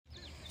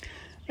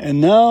And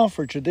now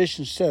for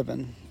Tradition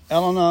 7,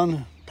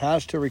 Al-Anon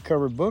Path to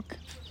Recovered book.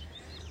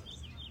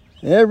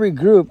 Every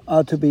group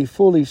ought to be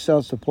fully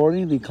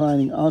self-supporting,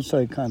 declining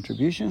outside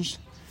contributions.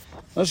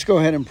 Let's go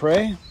ahead and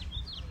pray.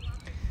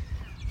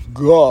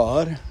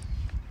 God,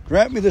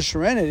 grant me the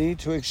serenity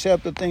to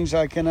accept the things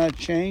I cannot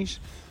change,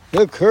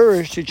 the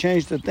courage to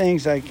change the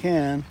things I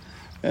can,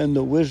 and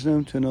the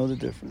wisdom to know the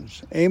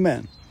difference.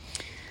 Amen.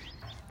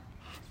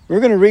 We're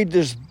going to read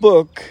this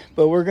book,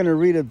 but we're going to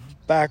read it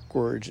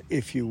backwards,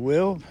 if you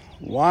will.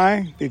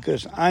 Why?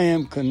 Because I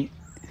am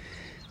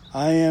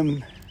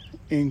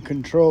in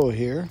control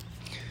here.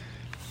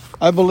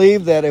 I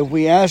believe that if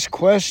we ask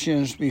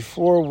questions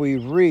before we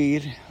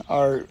read,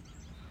 our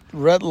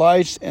red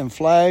lights and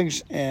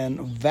flags and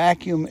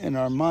vacuum in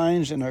our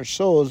minds and our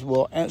souls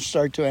will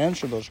start to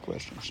answer those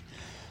questions.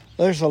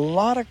 There's a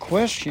lot of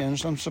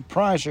questions. I'm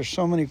surprised there's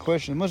so many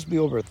questions. There must be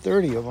over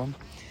 30 of them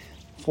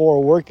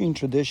for Working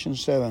Tradition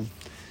 7.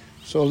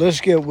 So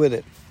let's get with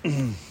it.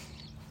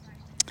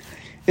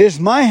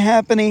 Is my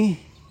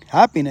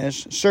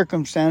happiness,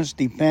 circumstance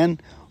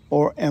depend,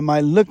 or am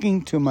I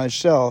looking to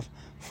myself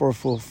for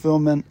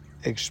fulfillment?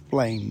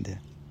 Explained.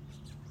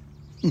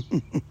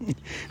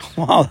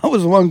 Wow, that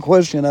was one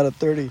question out of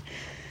 30.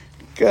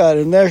 God,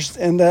 and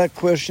that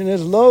question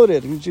is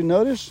loaded. Did you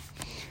notice?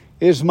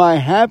 Is my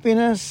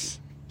happiness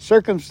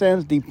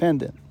circumstance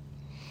dependent?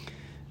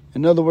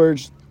 In other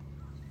words,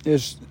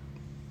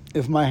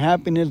 if my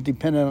happiness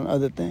dependent on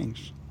other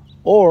things,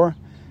 or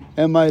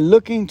am I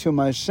looking to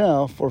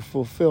myself for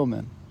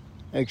fulfillment?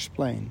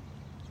 Explain.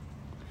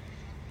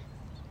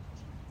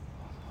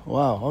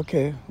 Wow,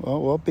 okay.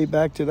 Well, we'll be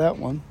back to that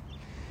one.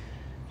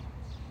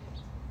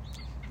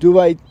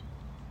 Well,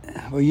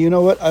 you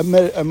know what? I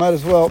might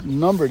as well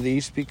number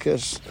these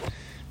because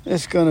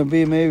it's going to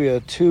be maybe a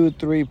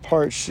 2-3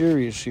 part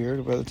series here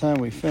by the time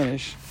we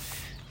finish.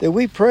 Did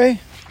we pray?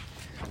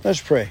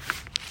 Let's pray.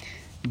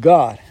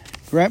 God,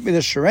 grant me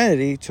the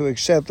serenity to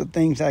accept the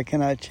things I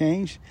cannot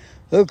change,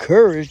 the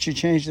courage to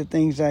change the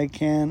things I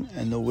can,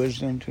 and the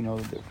wisdom to know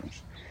the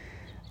difference.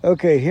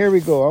 Okay, here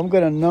we go. I'm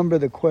going to number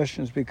the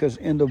questions because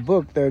in the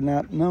book they're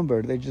not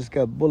numbered. They just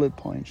got bullet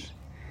points.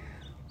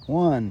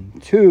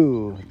 1,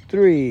 2,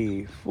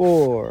 3,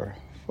 4,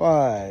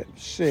 5,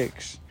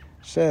 6,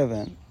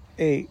 7,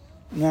 8,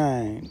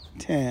 9,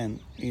 10,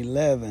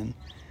 11,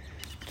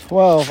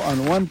 12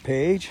 on one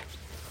page.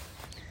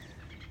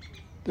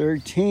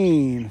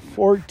 13,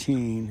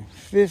 14,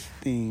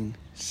 15,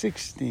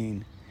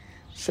 16,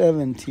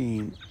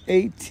 17,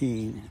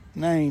 18,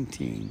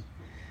 19,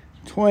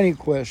 20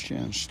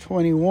 questions,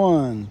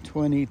 21,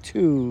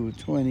 22,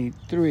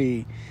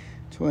 23,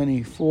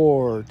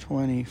 24,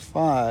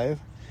 25,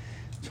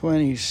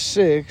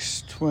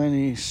 26,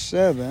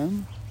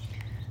 27,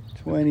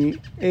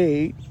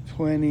 28,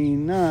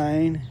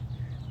 29,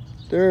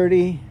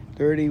 30,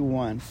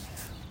 31.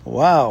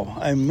 Wow,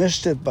 I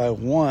missed it by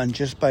one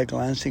just by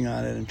glancing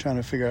on it and trying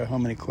to figure out how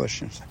many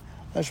questions.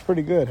 That's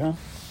pretty good, huh?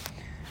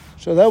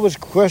 So that was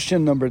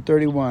question number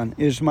 31.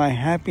 Is my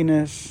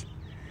happiness,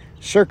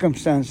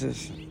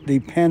 circumstances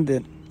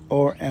dependent,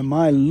 or am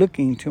I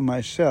looking to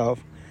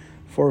myself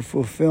for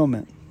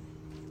fulfillment?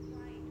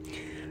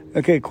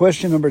 Okay,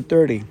 question number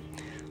 30.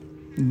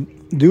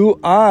 Do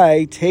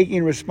I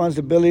taking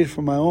responsibility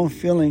for my own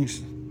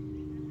feelings,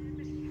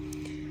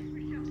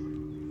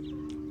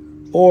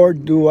 or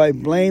do I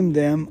blame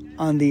them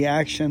on the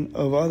action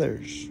of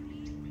others?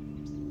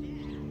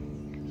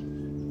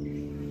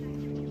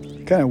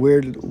 Kind of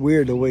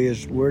weird the way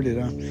it's worded,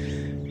 huh?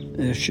 And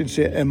it should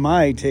say, am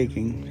I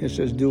taking? It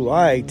says, do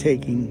I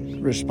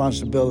taking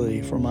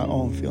responsibility for my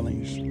own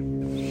feelings?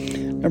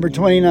 Number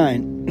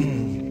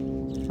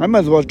 29. I might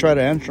as well try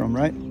to answer them,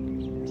 right?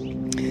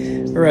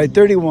 All right,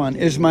 31.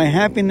 Is my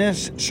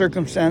happiness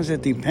circumstance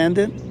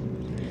dependent?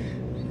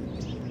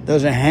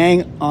 Does it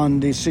hang on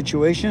these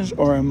situations,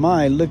 or am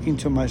I looking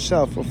to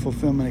myself for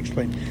fulfillment?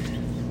 Explain.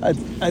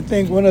 I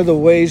think one of the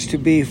ways to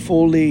be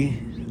fully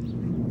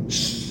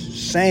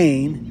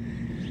sane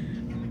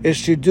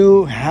is to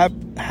do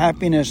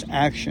happiness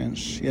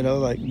actions,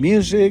 like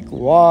music,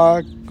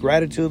 walk,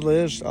 gratitude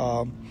list,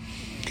 a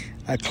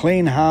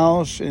clean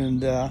house,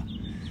 and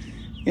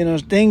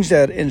things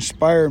that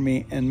inspire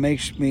me and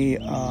makes me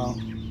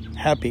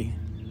happy.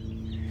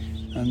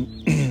 And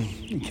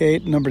okay,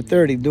 number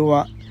 30.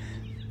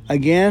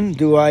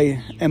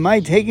 Am I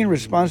taking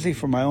responsibility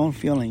for my own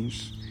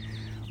feelings,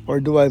 or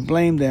do I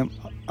blame them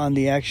on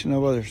the action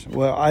of others?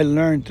 Well, I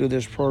learned through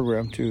this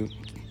program to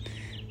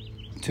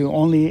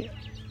only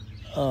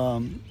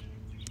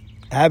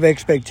have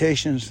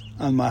expectations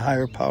on my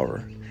higher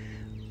power,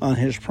 on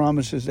his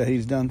promises that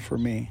he's done for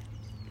me.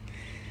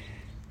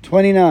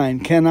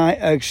 29. Can I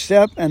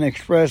accept and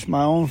express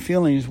my own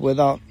feelings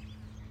without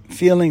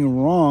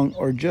feeling wrong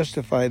or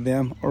justify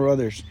them or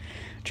others?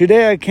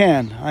 Today I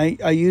can.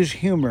 I use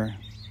humor.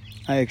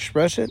 I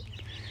express it.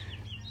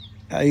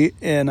 I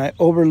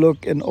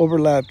overlook and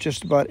overlap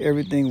just about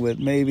everything with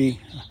maybe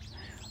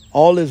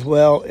all is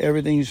well,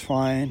 everything's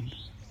fine.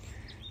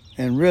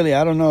 And really,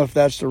 I don't know if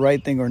that's the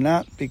right thing or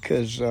not,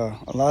 because a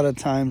lot of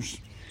times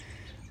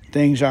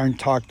things aren't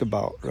talked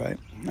about, right?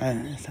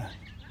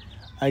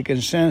 I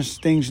can sense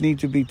things need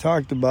to be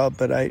talked about,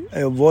 but I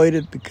avoid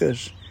it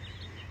because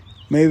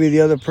maybe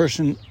the other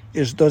person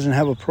doesn't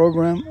have a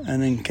program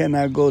and then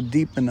cannot go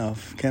deep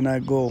enough,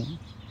 cannot go.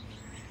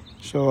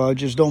 So I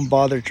just don't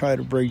bother try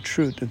to bring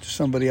truth into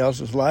somebody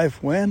else's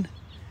life when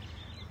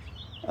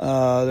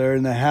they're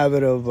in the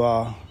habit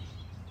of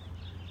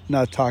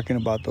not talking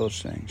about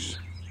those things.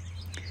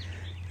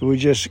 We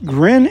just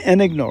grin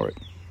and ignore it.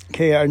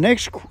 Okay, our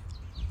next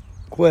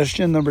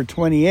question, number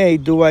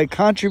 28, do I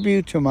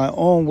contribute to my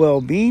own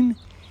well-being?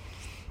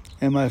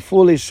 Am I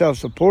fully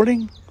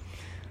self-supporting?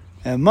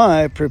 Am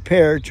I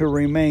prepared to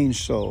remain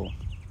so?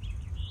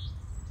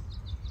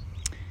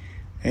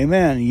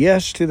 Amen.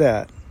 Yes to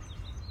that.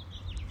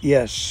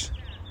 Yes.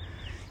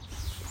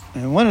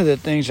 And one of the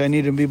things I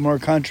need to be more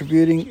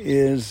contributing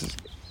is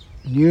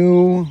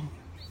new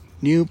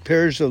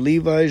pairs of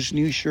Levi's,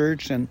 new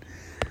shirts, and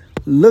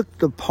look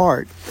the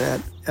part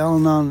that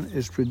Al-Anon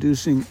is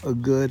producing a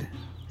good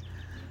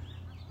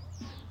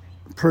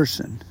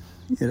person,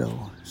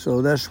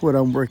 So that's what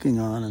I'm working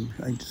on. And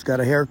I just got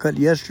a haircut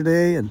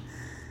yesterday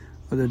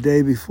or the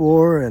day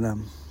before, and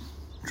I'm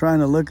trying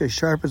to look as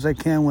sharp as I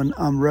can when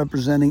I'm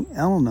representing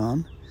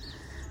Al-Anon.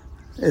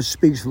 It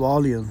speaks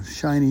volumes.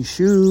 Shiny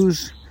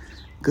shoes,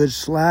 good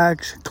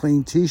slacks,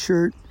 clean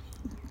t-shirt,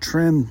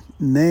 trimmed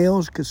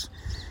nails, because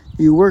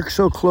you work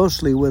so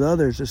closely with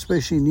others,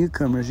 especially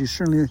newcomers.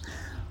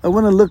 I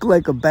want to look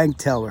like a bank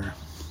teller.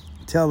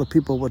 Tell the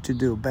people what to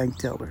do, bank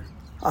teller.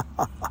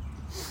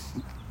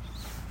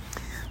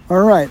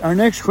 All right, our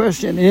next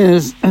question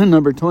is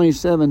number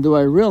 27. Do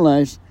I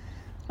realize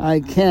I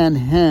can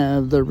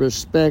have the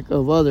respect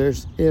of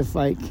others if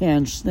I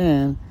can't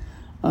stand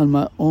on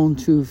my own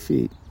 2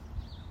 feet?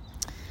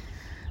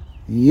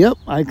 Yep,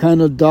 I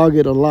kind of dog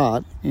it a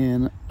lot,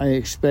 and I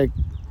expect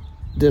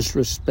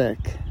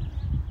disrespect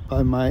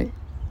by my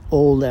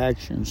old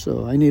actions,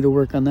 so I need to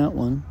work on that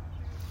one.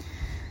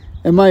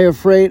 Am I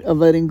afraid of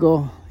letting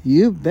go?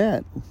 You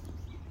bet.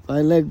 If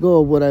I let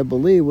go of what I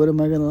believe, what am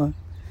I going to...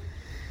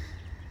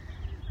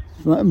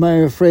 Am I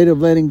afraid of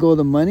letting go of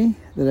the money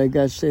that I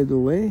got saved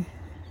away?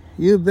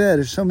 You bet.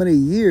 For so many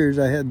years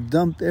I had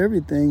dumped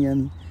everything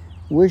and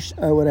wished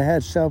I would have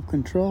had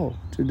self-control.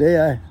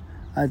 Today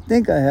I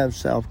think I have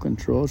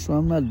self-control, so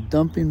I'm not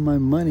dumping my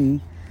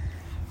money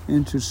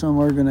into some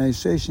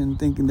organization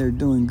thinking they're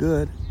doing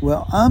good.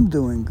 Well, I'm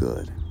doing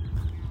good,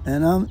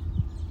 and I'm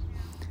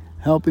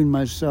helping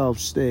myself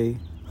stay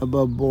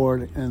above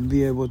board and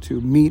be able to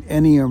meet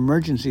any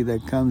emergency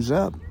that comes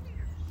up.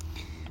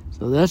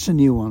 So that's a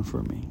new one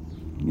for me.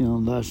 The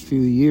last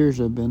few years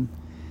I've been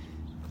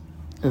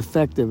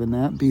effective in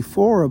that.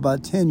 Before,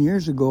 about 10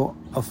 years ago,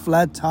 a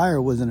flat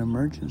tire was an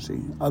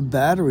emergency. A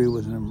battery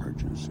was an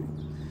emergency.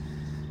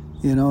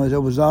 I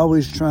was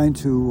always trying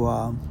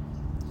to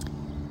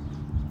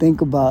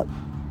think about,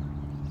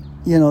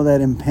 that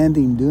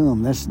impending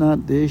doom. That's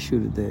not the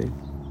issue today.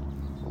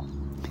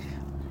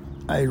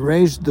 I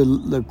raised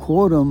the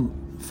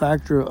quantum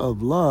factor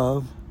of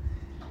love,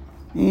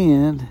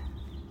 and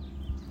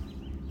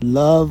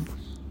love,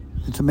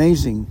 it's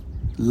amazing.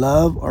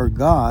 Love or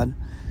God,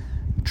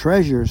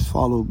 treasures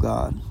follow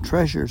God.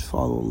 Treasures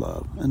follow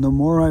love. And the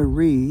more I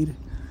read,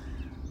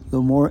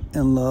 the more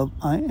in love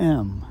I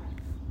am.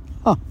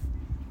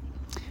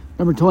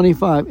 Number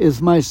 25,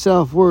 is my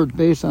self-worth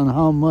based on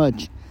how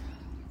much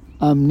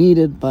I'm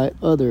needed by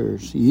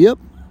others? Yep,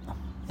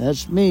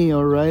 that's me,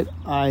 all right.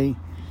 I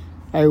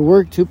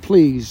work to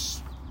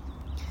please.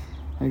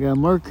 I got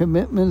more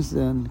commitments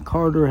than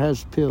Carter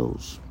has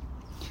pills.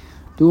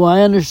 Do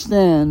I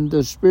understand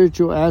the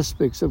spiritual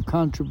aspects of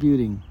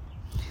contributing?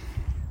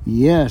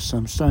 Yes,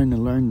 I'm starting to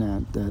learn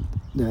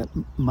that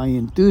my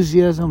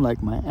enthusiasm,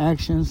 like my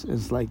actions,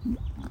 is like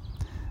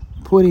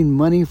putting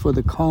money for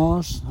the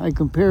cause. I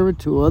compare it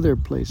to other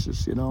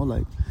places,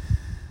 like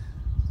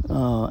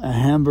a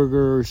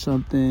hamburger or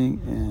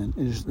something,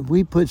 and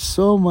we put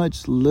so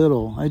much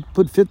little. I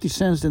put 50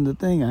 cents in the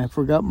thing. I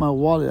forgot my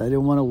wallet. I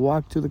didn't want to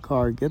walk to the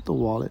car, get the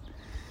wallet.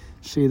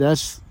 See,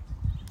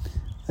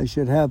 I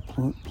should have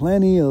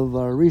plenty of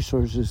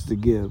resources to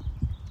give.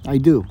 I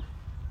do.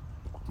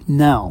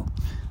 Now,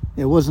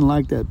 it wasn't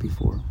like that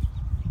before.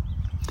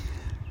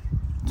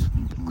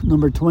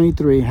 Number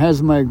 23,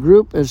 has my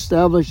group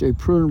established a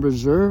prudent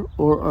reserve,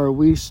 or are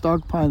we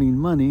stockpiling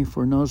money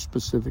for no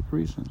specific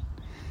reason?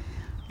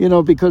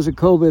 Because of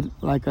COVID,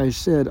 like I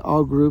said,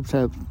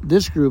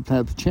 this group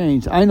have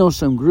changed. I know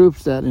some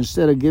groups that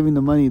instead of giving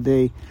the money,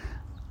 they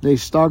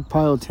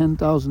stockpile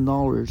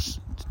 $10,000,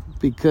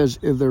 because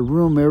if their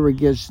room ever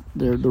gets,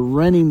 they're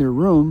renting their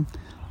room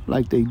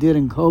like they did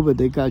in COVID,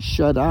 they got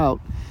shut out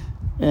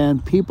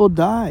and people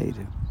died.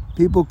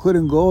 People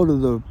couldn't go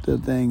to the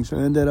things, so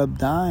ended up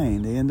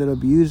dying. They ended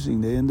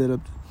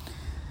up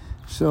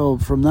So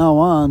from now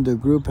on, the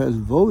group has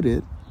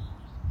voted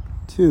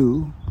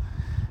to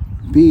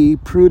be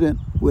prudent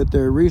with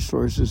their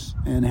resources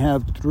and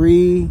have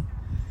three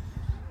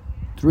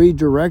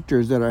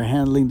directors that are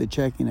handling the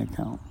checking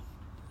account.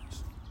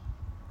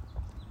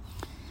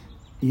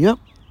 Yep,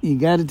 You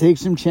got to take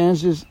some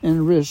chances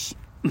and risks.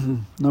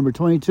 Number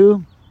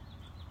 22.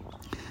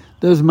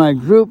 Does my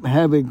group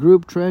have a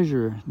group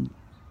treasurer?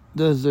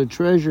 Does the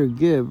treasurer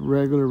give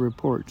regular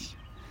reports?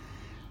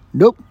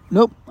 Nope.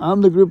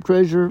 I'm the group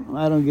treasurer.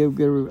 I don't give.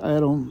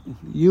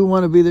 You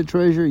want to be the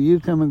treasurer?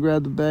 You come and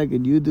grab the bag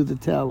and you do the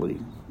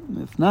tally.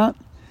 If not,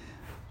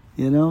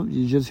 you're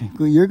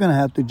going to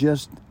have to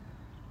just.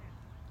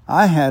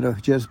 I had to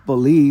just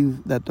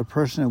believe that the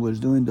person was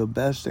doing the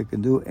best they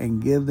can do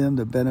and give them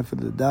the benefit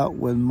of the doubt.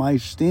 When my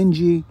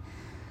stingy,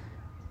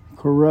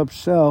 corrupt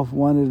self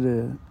wanted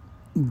to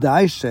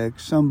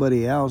dissect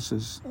somebody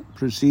else's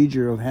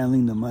procedure of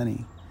handling the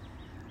money.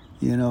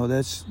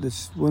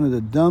 That's one of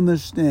the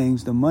dumbest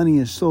things. The money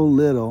is so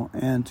little,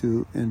 and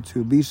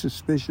to be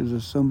suspicious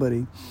of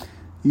somebody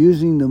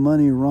using the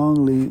money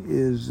wrongly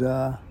is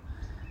a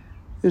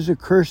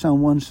curse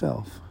on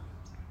oneself.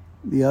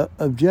 The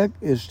object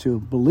is to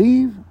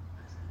believe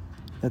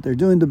that they're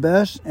doing the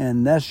best,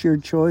 and that's your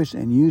choice,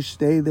 and you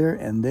stay there,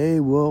 and they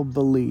will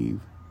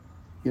believe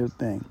your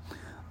thing.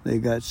 They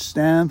got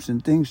stamps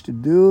and things to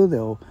do.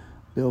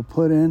 They'll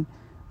put in.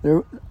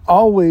 They're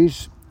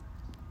always.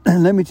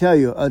 Let me tell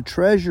you, a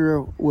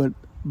treasurer would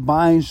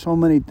buy so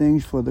many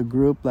things for the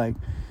group, like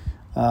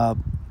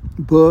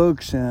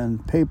books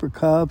and paper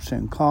cups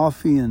and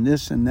coffee and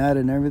this and that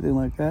and everything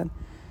like that.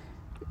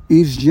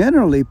 He's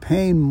generally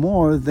paying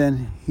more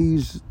than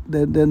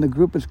the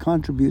group is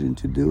contributing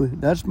to do.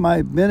 That's my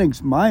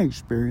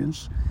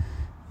experience.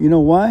 You know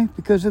why?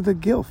 Because of the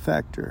guilt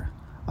factor.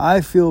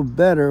 I feel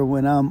better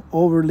when I'm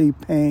overly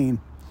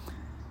paying.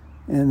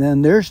 And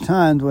then there's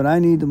times when I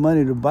need the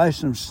money to buy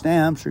some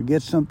stamps or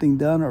get something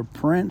done or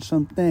print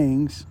some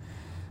things,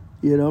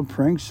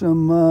 print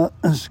some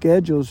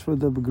schedules for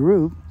the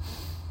group.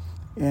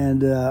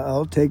 And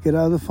I'll take it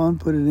out of the fund,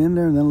 put it in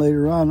there, and then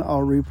later on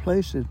I'll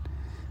replace it.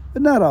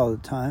 But not all the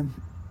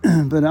time.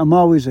 But I'm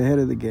always ahead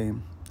of the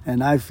game.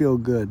 And I feel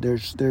good.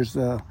 There's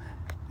a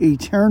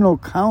eternal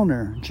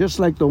counter, just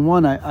like the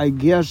one I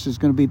guess is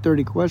going to be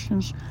 30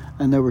 questions,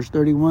 and there was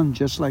 31,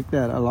 just like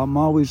that. I'm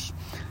always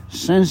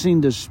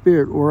sensing the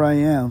spirit where I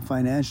am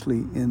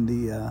financially in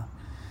the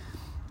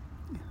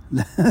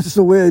that's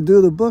the way I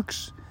do the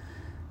books.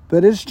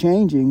 But it's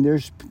changing.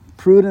 There's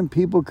prudent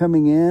people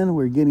coming in.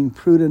 We're getting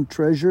prudent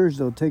treasurers.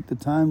 They'll take the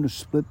time to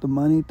split the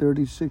money,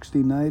 30, 60,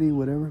 90,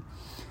 whatever.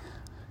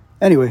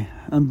 Anyway,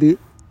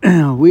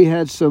 we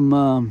had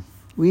some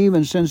we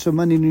even sent some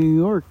money to New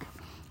York.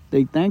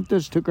 They thanked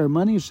us, took our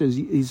money.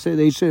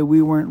 They said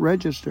we weren't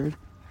registered.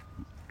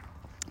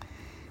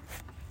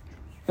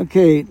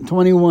 Okay,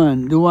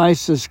 21. Do I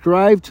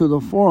subscribe to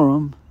the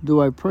forum?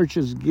 Do I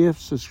purchase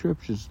gift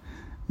subscriptions?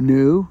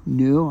 No.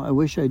 I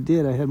wish I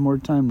did. I had more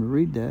time to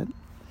read that.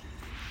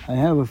 I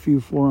have a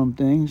few forum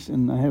things,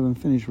 and I haven't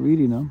finished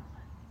reading them.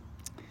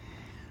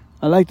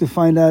 I like to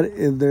find out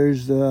if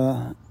there's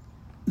the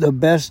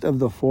best of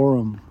the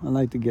forum. I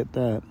like to get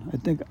that. I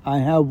think I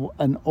have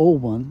an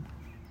old one.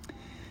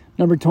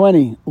 Number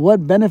 20.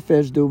 What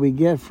benefits do we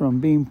get from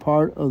being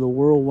part of the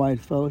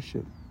Worldwide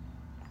Fellowship?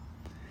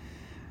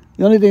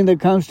 The only thing that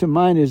comes to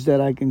mind is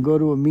that I can go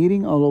to a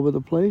meeting all over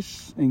the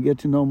place and get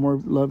to know more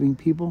loving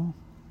people,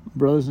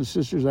 brothers and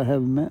sisters I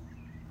haven't met.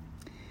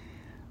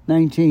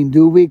 19.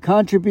 Do we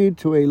contribute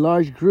to a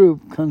large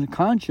group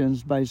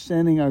conscience by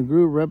sending our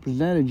group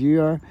representative,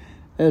 GR,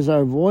 as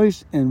our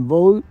voice and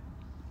vote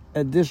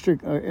at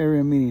district or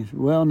area meetings?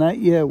 Well, not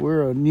yet.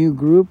 We're a new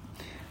group.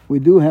 We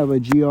do have a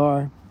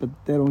GR, but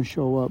they don't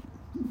show up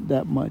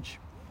that much.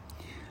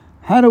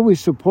 How do we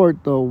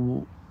support the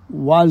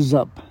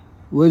WSUP?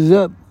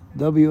 WSUP?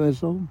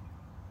 WSO?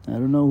 I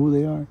don't know who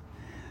they are.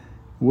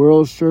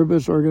 World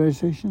Service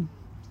Organization?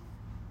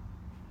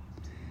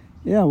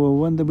 Yeah, well,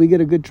 when we get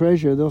a good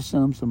treasurer, they'll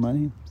send them some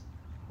money.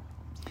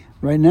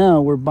 Right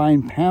now, we're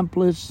buying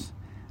pamphlets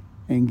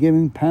and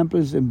giving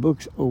pamphlets and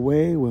books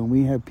away when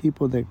we have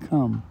people that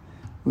come.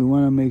 We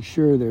want to make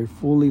sure they're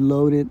fully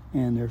loaded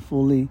and they're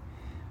fully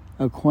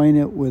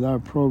acquainted with our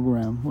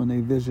program when they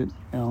visit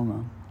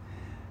Elna.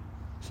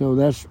 So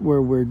that's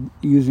where we're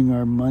using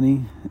our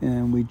money,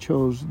 and we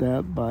chose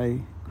that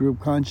by group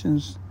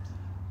conscience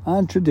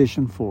on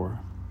Tradition 4.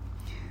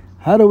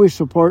 How do we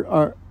support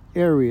our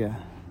area?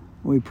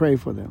 We pray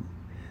for them.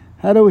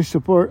 How do we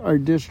support our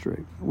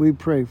district? We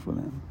pray for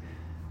them.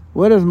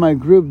 What does my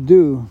group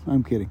do?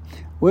 I'm kidding.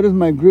 What does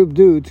my group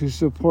do to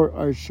support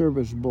our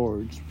service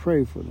boards?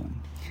 Pray for them.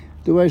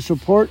 Do I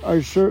support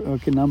our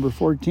number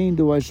 14,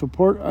 do I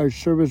support our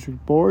service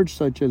boards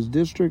such as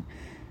District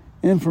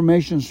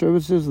Information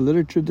Services,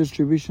 Literature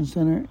Distribution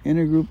Center,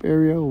 Intergroup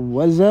Area?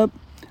 What's up?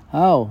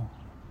 How?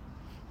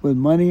 With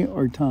money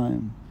or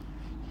time?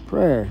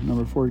 Prayer,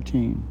 number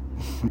 14.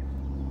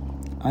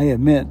 I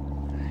admit,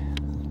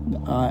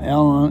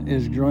 Elna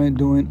is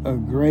doing a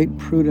great,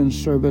 prudent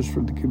service for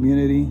the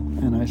community,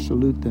 and I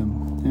salute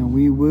them. And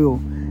we will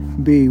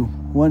be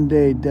one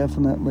day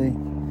definitely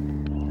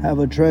have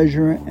a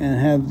treasurer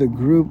and have the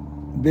group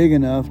big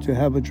enough to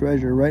have a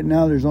treasurer. Right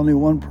now, there's only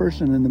one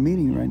person in the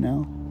meeting right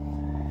now,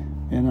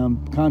 and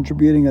I'm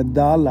contributing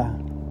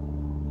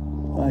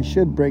 $1. I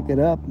should break it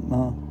up.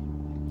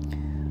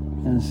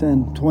 and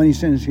send 20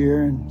 cents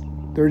here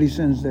and 30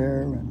 cents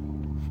there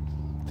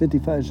and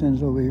 55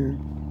 cents over here.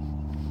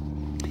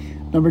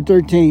 Number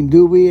 13,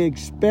 do we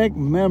expect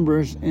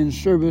members in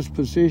service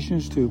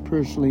positions to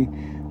personally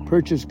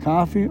purchase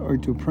coffee or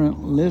to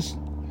print lists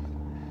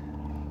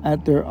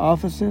at their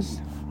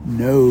offices?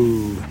 No,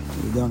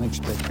 we don't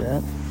expect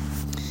that.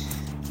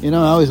 You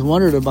know, I always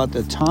wondered about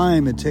the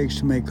time it takes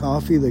to make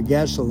coffee, the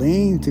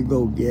gasoline to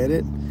go get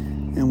it,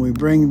 and we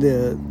bring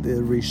the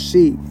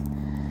receipt,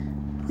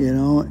 you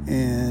know,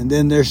 and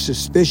then they're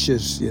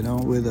suspicious, you know,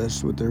 with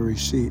us with their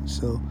receipt.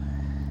 So,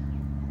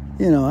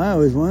 you know, I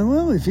always wonder,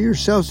 well, if you're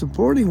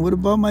self-supporting, what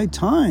about my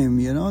time,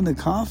 you know, and the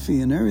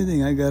coffee and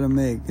everything I got to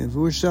make? If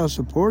we're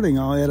self-supporting,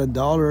 I'll add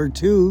 $1 or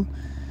 $2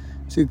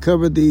 to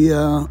cover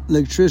the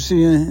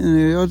electricity and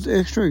the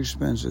extra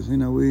expenses. You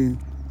know, we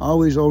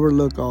always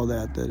overlook all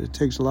that it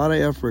takes a lot of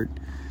effort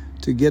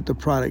to get the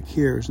product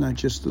here. It's not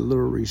just a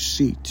little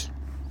receipt.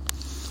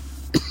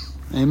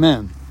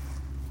 Amen.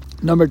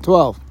 Number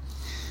 12.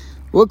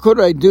 What could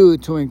I do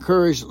to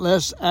encourage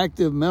less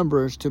active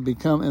members to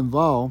become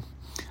involved?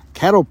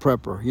 Cattle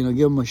prepper, you know,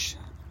 give them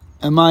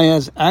am I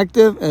as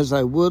active as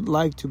I would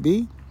like to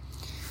be?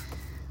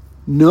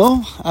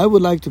 No, I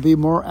would like to be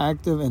more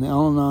active in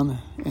Al-Anon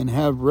and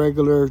have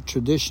regular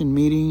tradition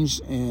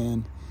meetings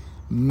and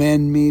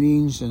men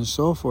meetings and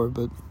so forth,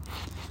 but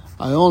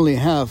I only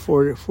have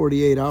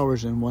 48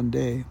 hours in one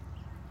day.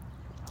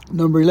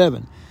 Number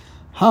 11,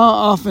 how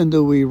often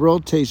do we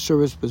rotate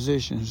service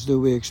positions?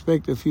 Do we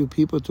expect a few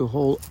people to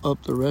hold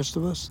up the rest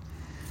of us?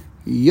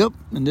 Yep,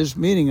 in this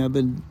meeting I've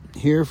been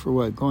here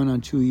for going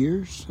on 2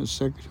 years,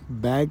 a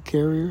bag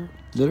carrier,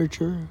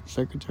 literature,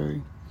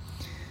 secretary.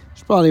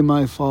 It's probably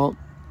my fault.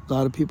 A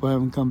lot of people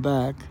haven't come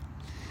back.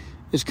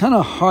 It's kind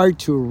of hard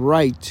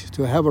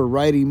to have a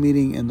writing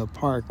meeting in the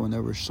park when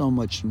there was so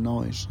much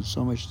noise and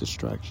so much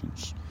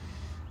distractions.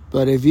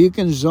 But if you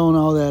can zone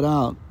all that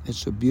out,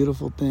 it's a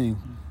beautiful thing.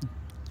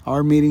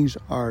 Our meetings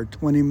are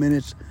 20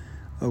 minutes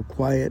of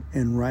quiet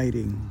and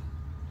writing.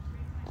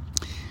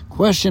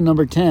 Question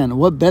number 10.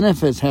 What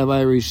benefits have I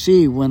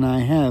received when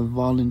I have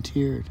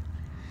volunteered?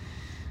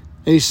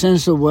 A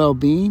sense of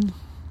well-being.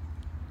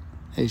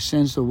 A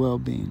sense of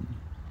well-being.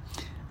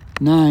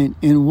 9.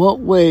 In what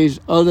ways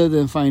other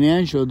than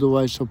financial do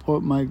I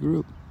support my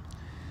group?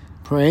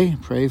 Pray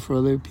for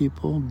other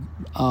people.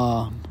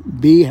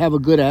 B, have a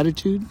good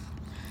attitude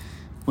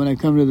when I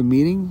come to the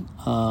meeting.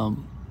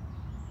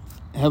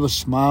 Have a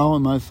smile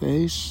on my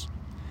face.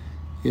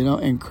 You know,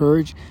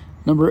 encourage.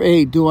 Number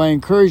 8, do I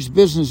encourage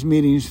business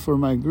meetings for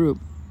my group?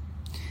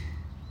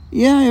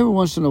 Yeah, every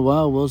once in a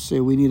while we'll say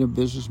we need a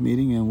business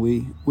meeting, and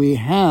we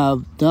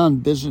have done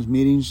business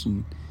meetings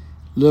in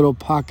little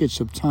pockets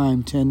of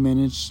time, 10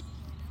 minutes.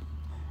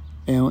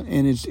 And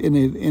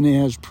it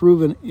has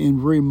proven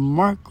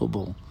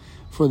remarkable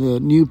for the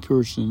new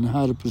person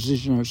how to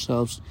position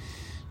ourselves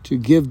to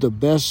give the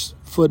best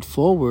foot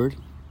forward,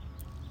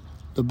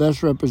 the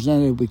best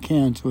representative we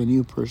can to a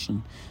new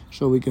person,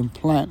 so we can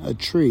plant a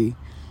tree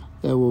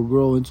that will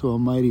grow into a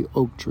mighty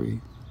oak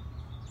tree.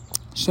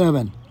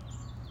 7.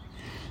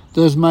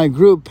 Does my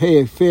group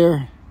pay a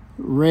fair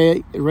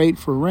rate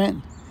for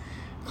rent,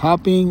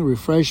 copying,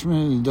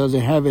 refreshment, and does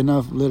it have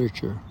enough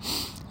literature?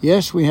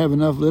 Yes, we have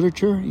enough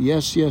literature.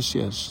 Yes.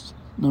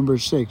 Number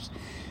 6.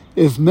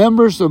 If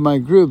members of my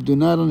group do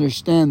not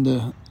understand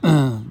the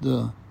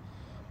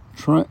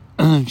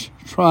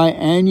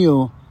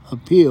triennial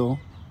appeal,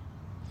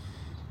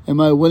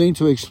 am I willing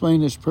to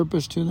explain its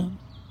purpose to them?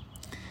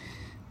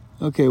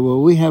 Okay,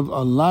 well, we have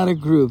a lot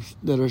of groups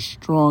that are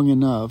strong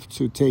enough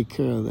to take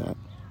care of that.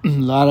 A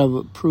lot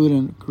of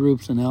prudent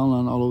groups in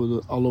Al-Anon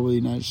all over the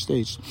United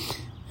States.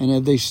 And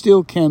if they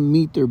still can't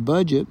meet their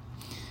budget,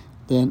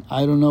 then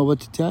I don't know what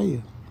to tell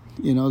you.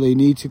 You know, they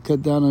need to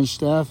cut down on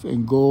staff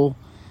and go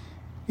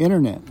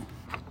internet.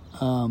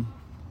 Number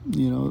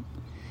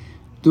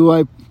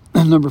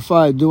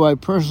 5, do I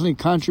personally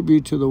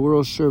contribute to the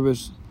World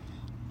Service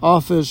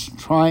Office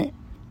I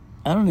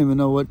don't even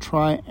know what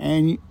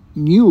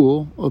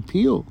triennial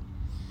appeal.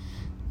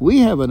 We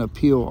have an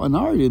appeal on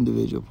our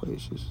individual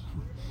places.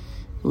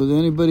 Would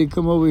anybody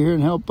come over here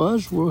and help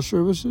us, World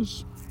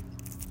Services?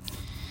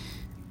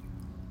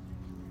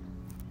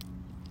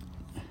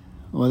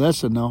 Well,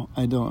 that's a no.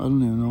 I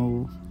don't even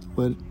know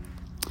what.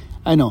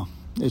 I know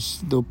it's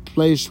the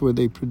place where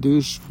they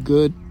produce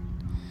good,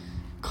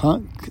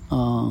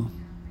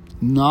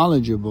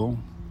 knowledgeable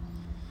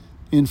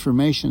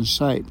information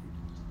site,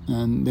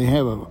 and they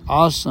have an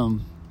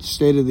awesome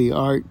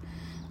state-of-the-art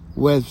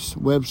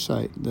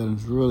website that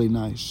is really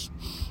nice.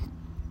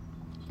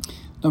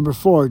 Number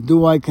 4,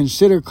 do I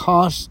consider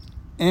costs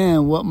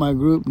and what my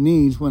group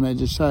needs when I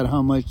decide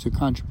how much to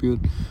contribute,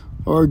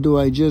 or do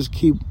I just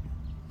keep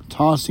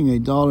tossing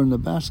 $1 in the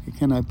basket?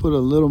 Can I put a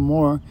little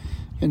more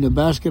in the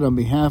basket on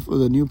behalf of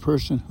the new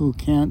person who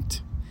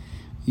can't?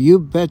 You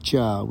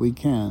betcha we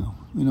can.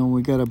 You know,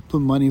 we got to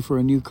put money for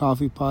a new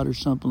coffee pot or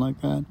something like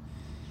that.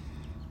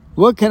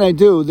 What can I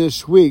do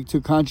this week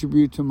to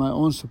contribute to my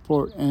own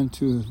support and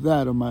to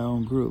that of my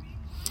own group?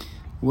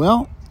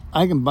 Well,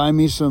 I can buy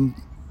me some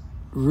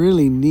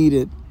really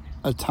needed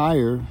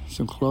attire,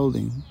 some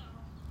clothing.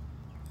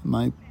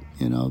 Might,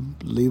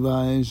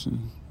 Levi's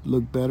and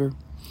look better.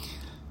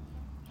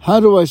 How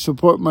do I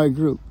support my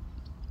group?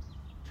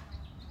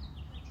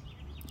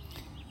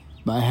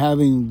 By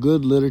having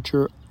good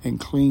literature and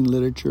clean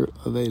literature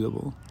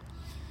available.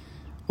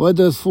 What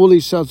does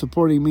fully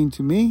self-supporting mean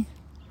to me?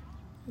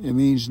 It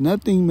means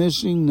nothing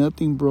missing,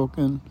 nothing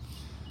broken,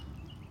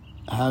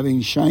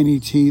 having shiny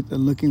teeth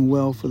and looking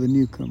well for the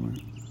newcomer.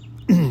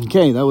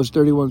 Okay, that was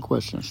 31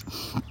 questions.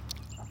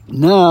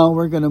 Now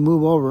we're going to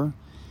move over.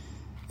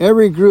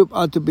 Every group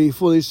ought to be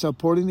fully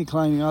supporting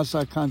declining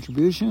outside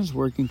contributions,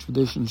 working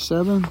tradition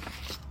 7.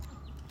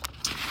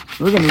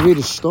 We're going to read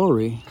a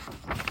story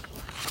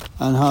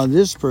on how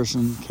this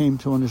person came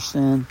to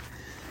understand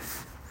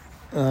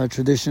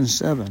tradition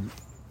 7.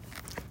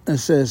 It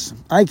says,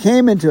 I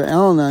came into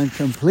Al-Anon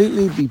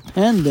completely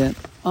dependent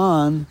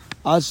on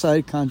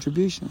outside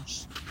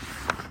contributions.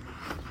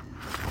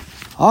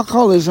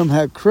 Alcoholism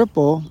had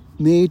crippled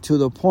me to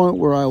the point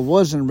where I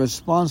wasn't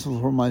responsible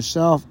for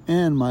myself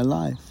and my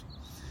life.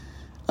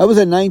 I was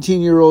a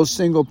 19-year-old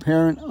single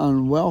parent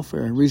on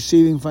welfare,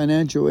 receiving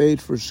financial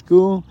aid for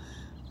school.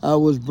 I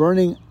was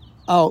burning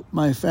out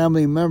my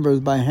family members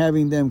by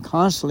having them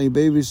constantly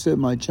babysit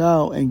my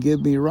child and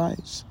give me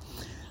rides.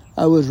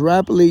 I was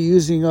rapidly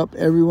using up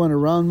everyone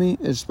around me,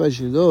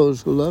 especially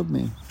those who loved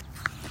me.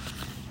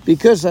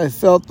 Because I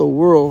felt the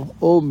world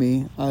owed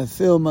me, I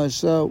filled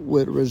myself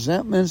with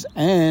resentments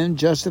and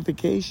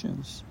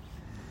justifications.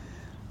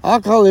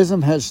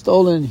 Alcoholism had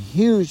stolen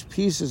huge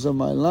pieces of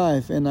my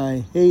life, and I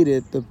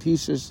hated the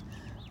pieces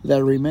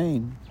that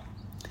remained.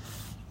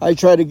 I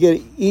tried to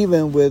get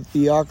even with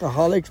the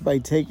alcoholics by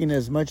taking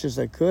as much as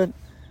I could.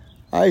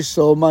 I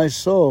sold my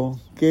soul,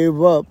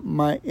 gave up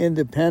my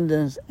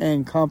independence,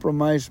 and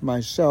compromised my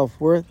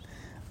self-worth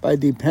by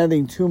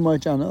depending too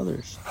much on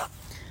others.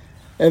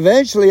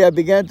 Eventually, I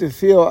began to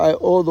feel I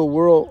owed the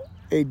world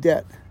a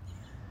debt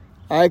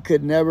I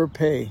could never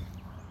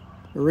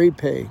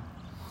repay.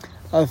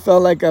 I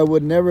felt like I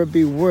would never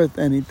be worth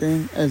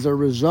anything. As a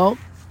result,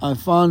 I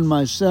found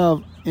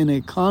myself in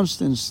a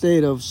constant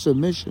state of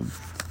submission.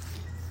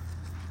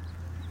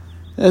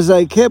 As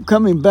I kept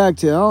coming back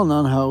to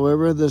Al-Anon,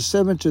 however, the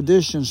 7th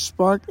tradition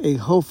sparked a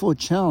hopeful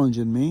challenge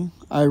in me.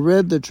 I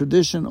read the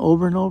tradition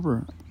over and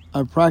over.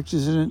 I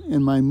practiced it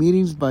in my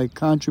meetings by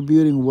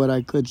contributing what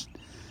I could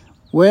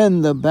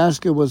when the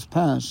basket was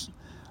passed.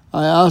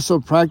 I also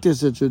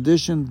practiced the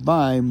tradition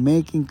by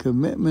making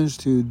commitments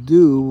to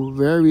do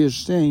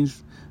various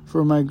things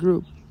for my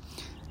group.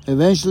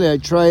 Eventually, I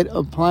tried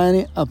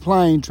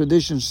applying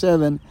tradition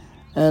 7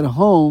 at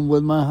home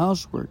with my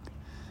housework.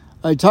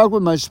 I talked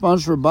with my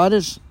sponsor about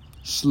it.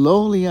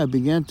 Slowly, I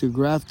began to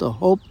graft the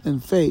hope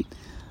and faith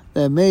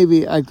that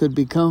maybe I could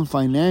become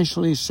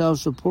financially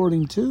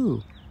self-supporting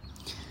too.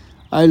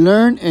 I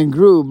learned and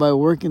grew by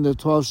working the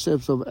 12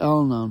 steps of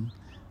Al-Anon.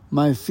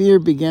 My fear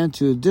began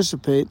to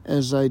dissipate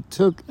as I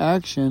took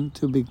action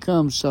to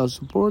become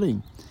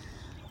self-supporting.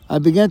 I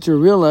began to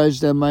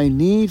realize that my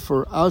need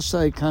for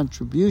outside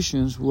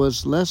contributions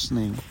was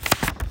lessening.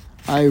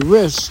 I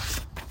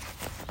risked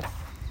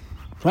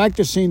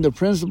practicing the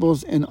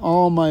principles in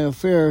all my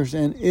affairs,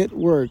 and it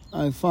worked.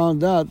 I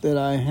found out that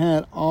I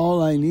had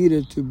all I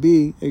needed to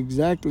be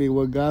exactly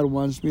what God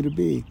wants me to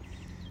be.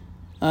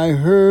 I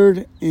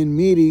heard in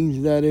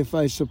meetings that if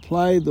I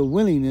supply the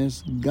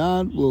willingness,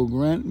 God will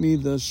grant me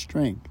the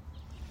strength.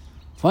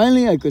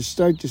 Finally, I could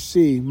start to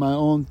see my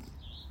own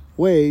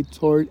way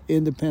toward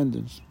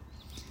independence.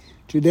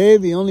 Today,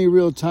 the only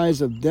real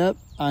ties of debt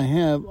I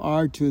have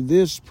are to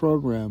this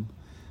program.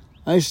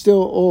 I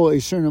still owe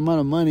a certain amount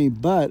of money,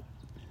 but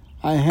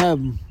I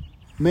have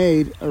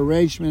made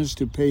arrangements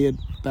to pay it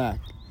back.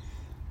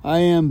 I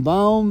am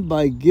bound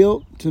by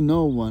guilt to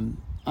no one.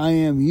 I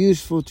am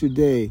useful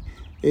today.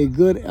 A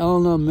good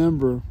Al-Anon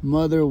member,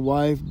 mother,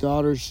 wife,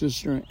 daughter,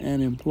 sister,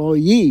 and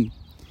employee.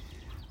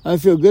 I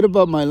feel good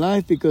about my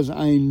life because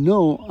I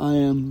know I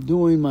am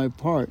doing my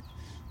part.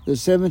 The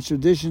 7th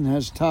tradition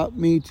has taught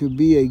me to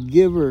be a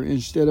giver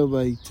instead of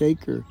a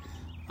taker.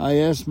 I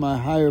ask my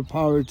higher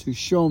power to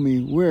show me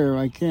where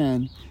I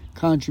can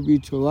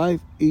contribute to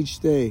life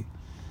each day.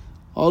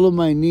 All of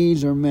my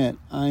needs are met.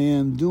 I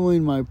am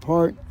doing my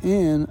part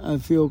and I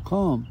feel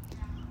calm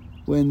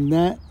when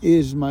that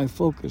is my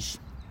focus.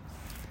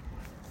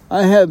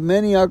 I have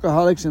many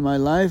alcoholics in my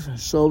life,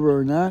 sober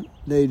or not.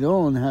 They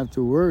don't have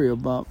to worry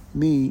about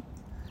me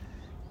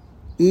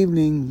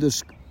making the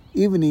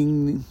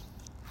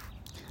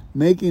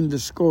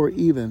score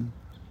even.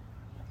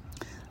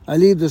 I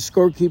leave the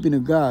scorekeeping to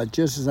God,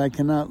 just as I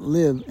cannot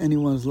live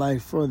anyone's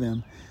life for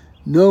them.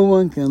 No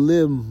one can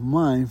live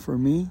mine for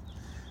me.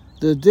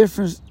 The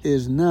difference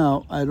is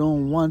now I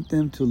don't want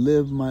them to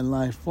live my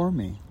life for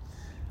me.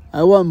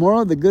 I want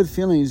more of the good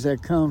feelings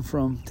that come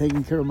from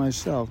taking care of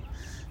myself.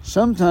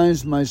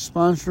 Sometimes my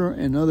sponsor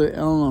and other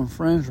Al-Anon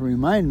friends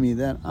remind me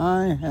that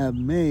I have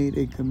made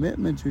a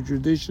commitment to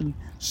tradition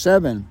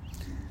 7.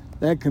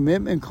 That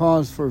commitment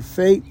calls for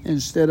faith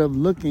instead of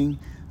looking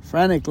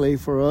frantically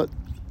for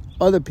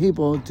other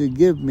people to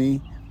give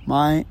me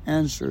my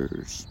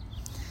answers.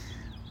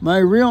 My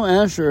real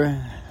answer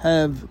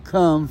have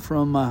come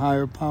from my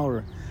higher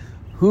power,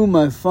 whom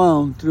I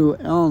found through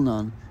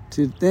Elnon.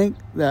 To think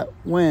that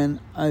when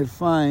I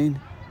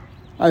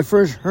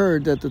first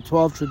heard that the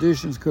 12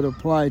 traditions could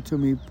apply to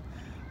me,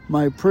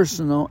 my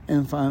personal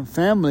and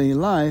family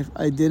life,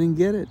 I didn't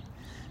get it.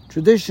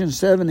 Tradition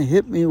 7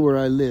 hit me where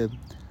I live.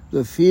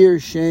 The fear,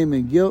 shame,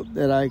 and guilt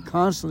that I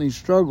constantly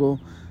struggle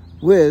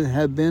with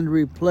have been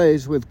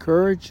replaced with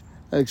courage,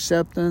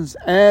 acceptance,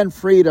 and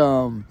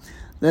freedom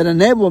that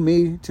enable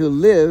me to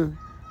live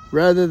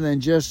rather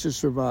than just to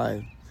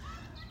survive.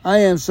 I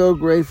am so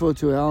grateful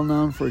to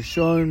Al-Anon for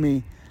showing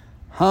me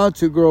how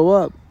to grow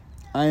up.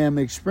 I am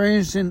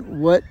experiencing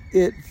what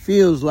it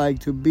feels like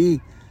to be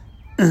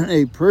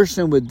a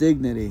person with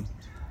dignity.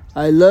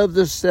 I love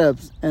the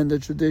steps and the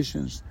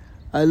traditions.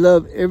 I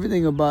love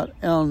everything about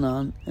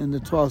Al-Anon and the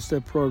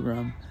 12-step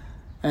program.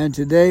 And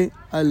today,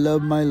 I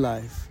love my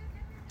life.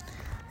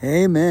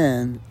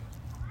 Amen.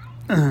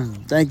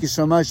 Thank you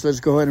so much. Let's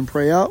go ahead and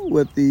pray out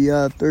with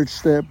the third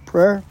step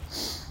prayer.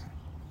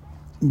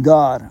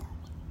 God,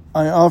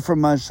 I offer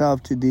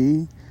myself to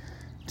thee,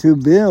 to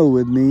build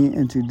with me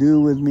and to do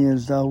with me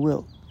as thou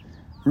wilt.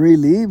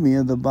 Relieve me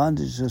of the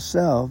bondage of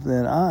self,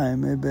 that I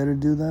may better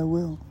do thy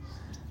will.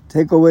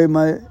 Take away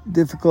my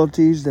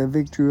difficulties, that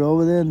victory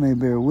over them may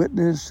bear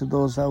witness to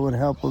those I would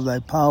help of thy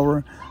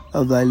power,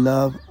 of thy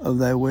love, of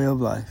thy way of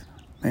life.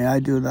 May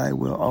I do thy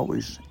will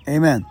always.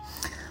 Amen.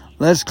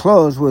 Let's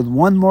close with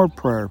one more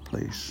prayer,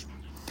 please.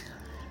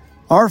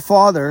 Our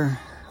Father,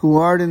 who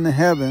art in the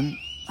heaven,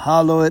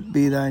 hallowed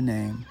be thy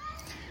name.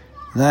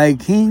 Thy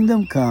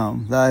kingdom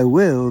come, thy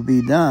will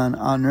be done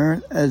on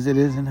earth as it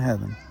is in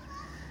heaven.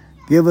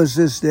 Give us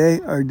this day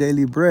our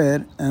daily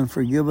bread, and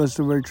forgive us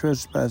of our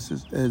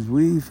trespasses, as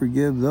we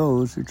forgive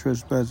those who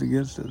trespass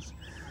against us.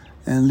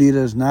 And lead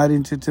us not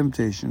into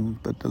temptation,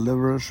 but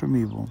deliver us from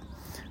evil.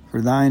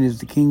 For thine is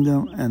the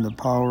kingdom, and the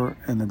power,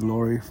 and the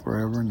glory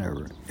forever and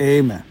ever.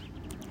 Amen.